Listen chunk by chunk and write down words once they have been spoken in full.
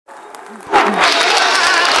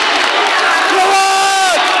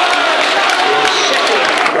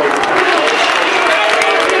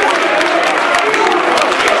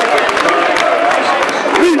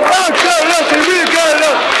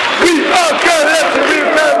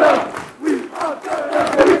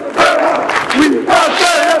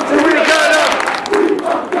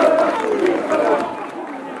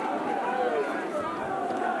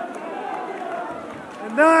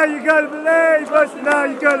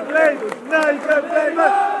to blame us. Now you got to blame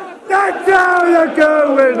us. That's how you're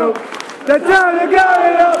going up. That's how you're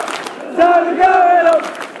going up. That's how you're going up.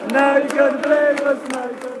 Now you got to blame us. Now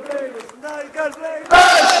you got to blame us. Now you got to blame us.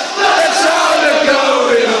 That's how you're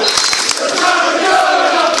going up. That's how you're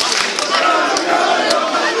going up.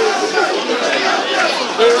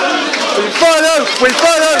 We follow.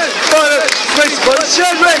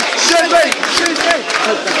 Shrewsbury.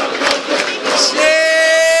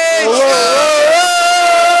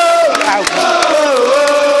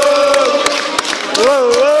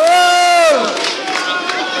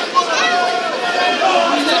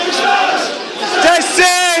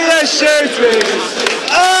 Shrewsbury.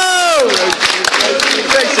 Oh!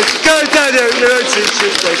 Go down there at your own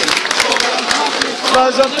Shrewsbury.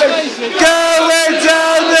 Going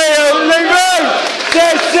down the only road to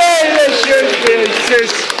see the Shrewsbury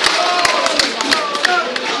sis.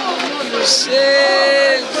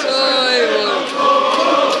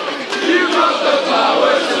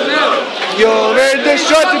 You're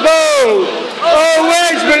indestructible.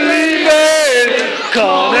 Always believe in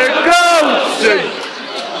Conor Goldson.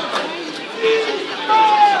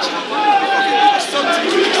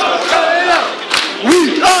 We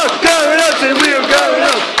are going up, and we are going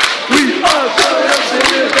up. We are going up, and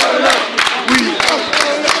we are going up. We are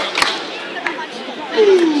going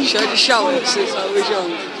up. Should I just shout it since I was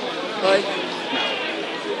young? Right?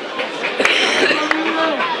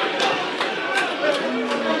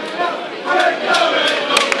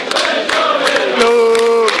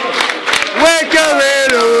 We're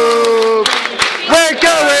going up. We're going up. We're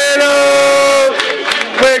going up.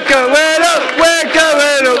 We're going up. We're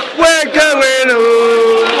going up. We're going up.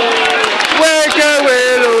 We're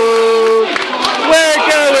going up. We're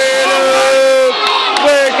going up.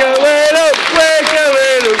 We're going up. We're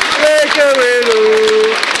going up.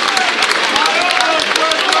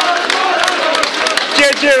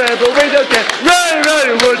 Ginger but we don't care. Run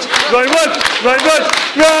woods. Run woods. Run woods.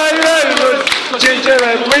 Run woods. Ginger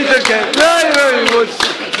but we don't care. Run woods.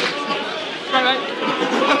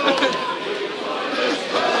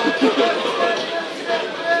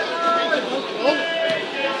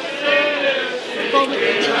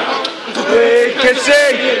 We can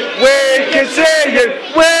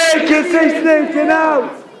see sneaking out.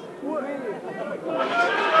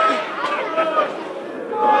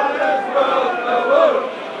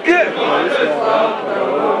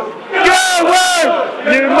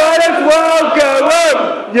 You might as well go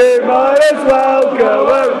home. You might as well go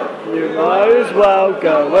home. You might as well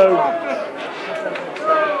go home.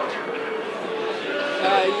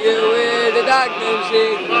 Are you in the Dagenham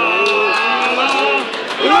signal?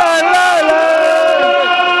 La la la.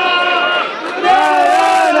 La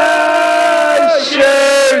la la.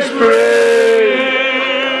 Shrewsbury.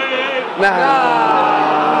 La.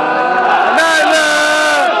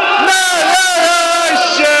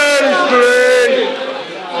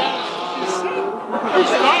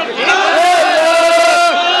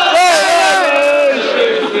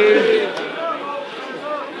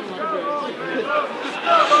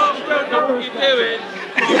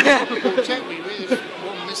 Check me with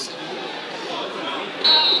one missing.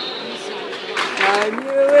 Can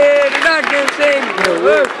you hear the doctor sing? Your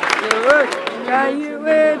work. Can you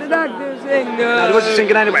hear the doctor sing? No, he wasn't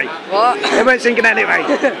singing anyway. What? They weren't singing anyway.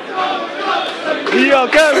 We are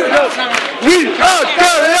going up. We are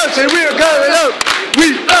going up. Say we are going up. We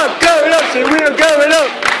are going up. Say we are going up.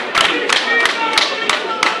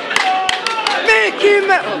 Mickey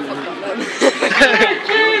Mouse.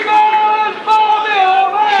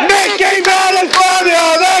 Mickey Mouse for the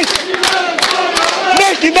others!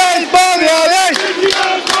 Mickey Mouse for the others!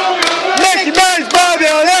 Mickey Mouse for the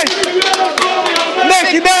others!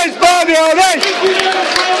 Mickey Mouse for the others!